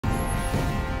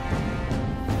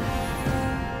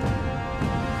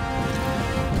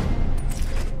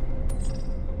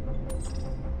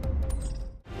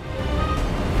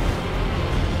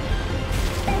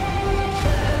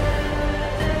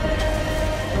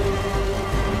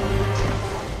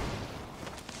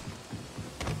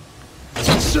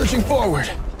Searching forward.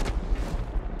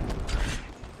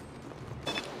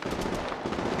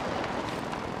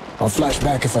 I'll flash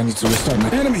back if I need to restart my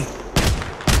enemy.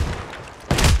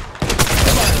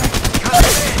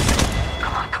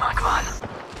 Come on.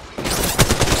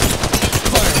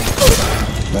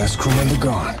 Firing. Last crew member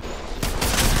gone.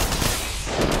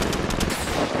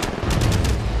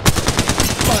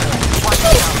 Firing. Watch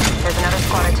out. There's another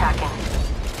squad attacking.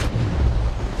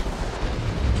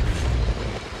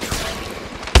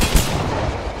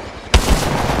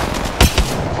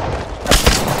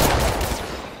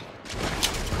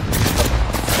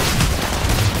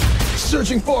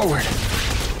 Searching forward.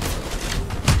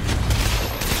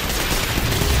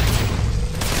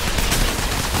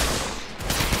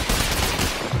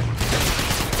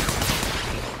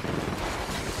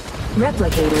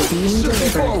 Replicator being Searching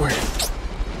delivered. forward.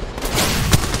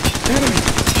 Enemy.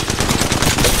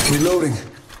 Reloading.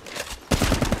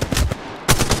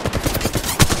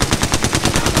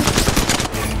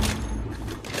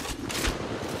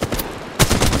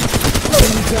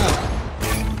 Enemy down.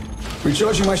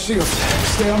 Recharging my shields.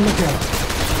 Stay on lookout.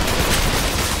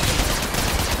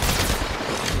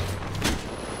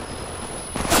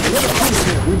 Another crew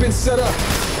here. We've been set up.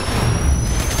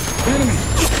 Enemy.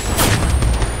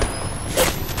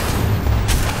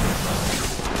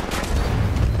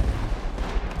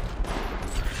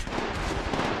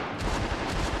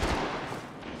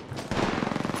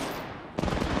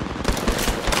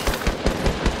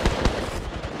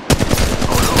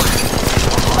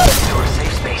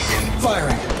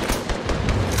 Firing.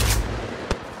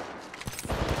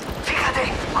 Fíjate,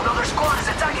 another squad is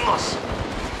attacking us.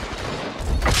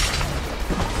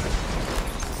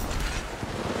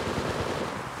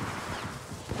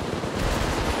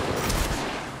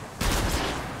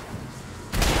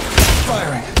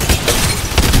 Firing.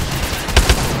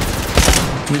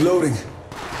 Reloading.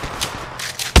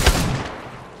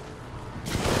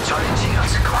 Charging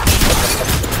shields, come on.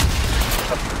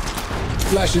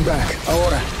 Flashing back.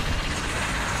 Ahora.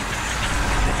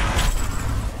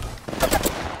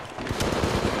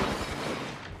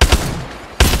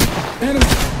 Enemy.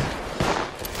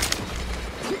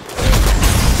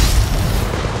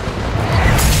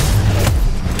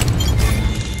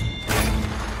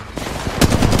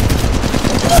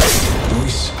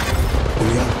 Luis.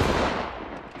 Julian.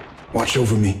 Watch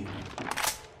over me.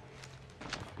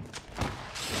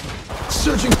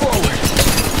 Searching forward.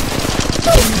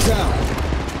 Enemy down.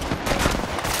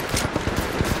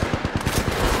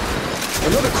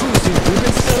 Another cruise team. We've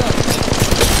been set up.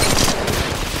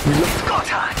 It's go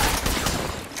time.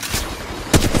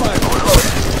 Fire.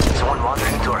 Someone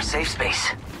wandered into our safe space.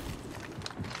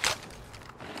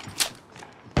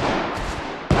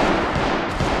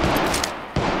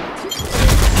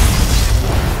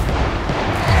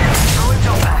 Going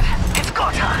so bad. It's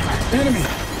go time. Enemy.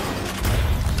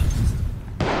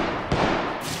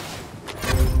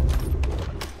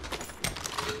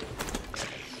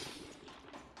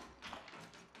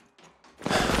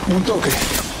 Un toque.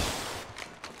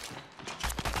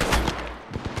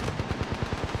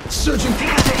 Searching.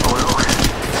 Fíjate. Oh look.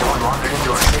 Someone wandered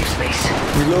into our safe space.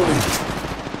 Reloading.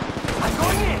 I'm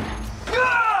going in.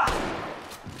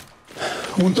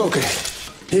 Un toque.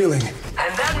 Healing.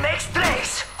 And that makes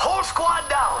place. Whole squad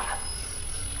down.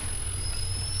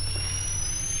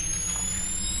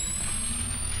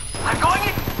 I'm going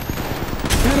in.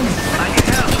 Enemy. I need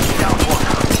help. Down one.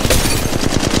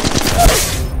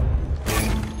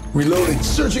 Reloading.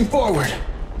 Searching forward.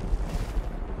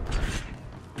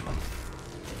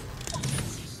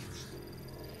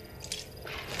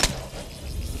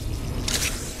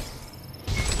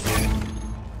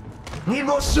 Need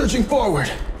more. Searching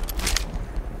forward.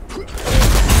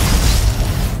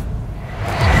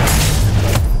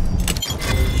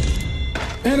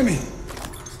 Enemy.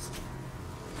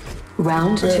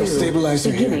 Round Barrel 2.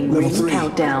 stabilizer here. Beginning Level ring 3.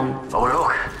 countdown. Oh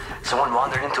look. Someone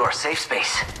wandered into our safe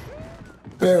space.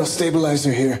 Barrel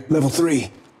stabilizer here. Level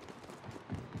 3.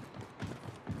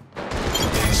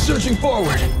 Searching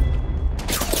forward.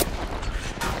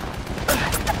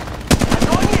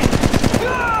 Going in.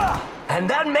 And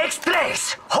that makes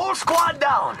place. Whole squad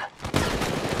down.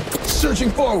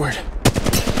 Searching forward.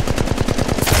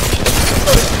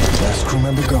 Last crew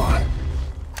member gone.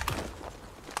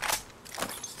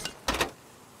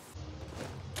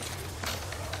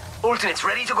 Alternates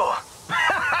ready to go.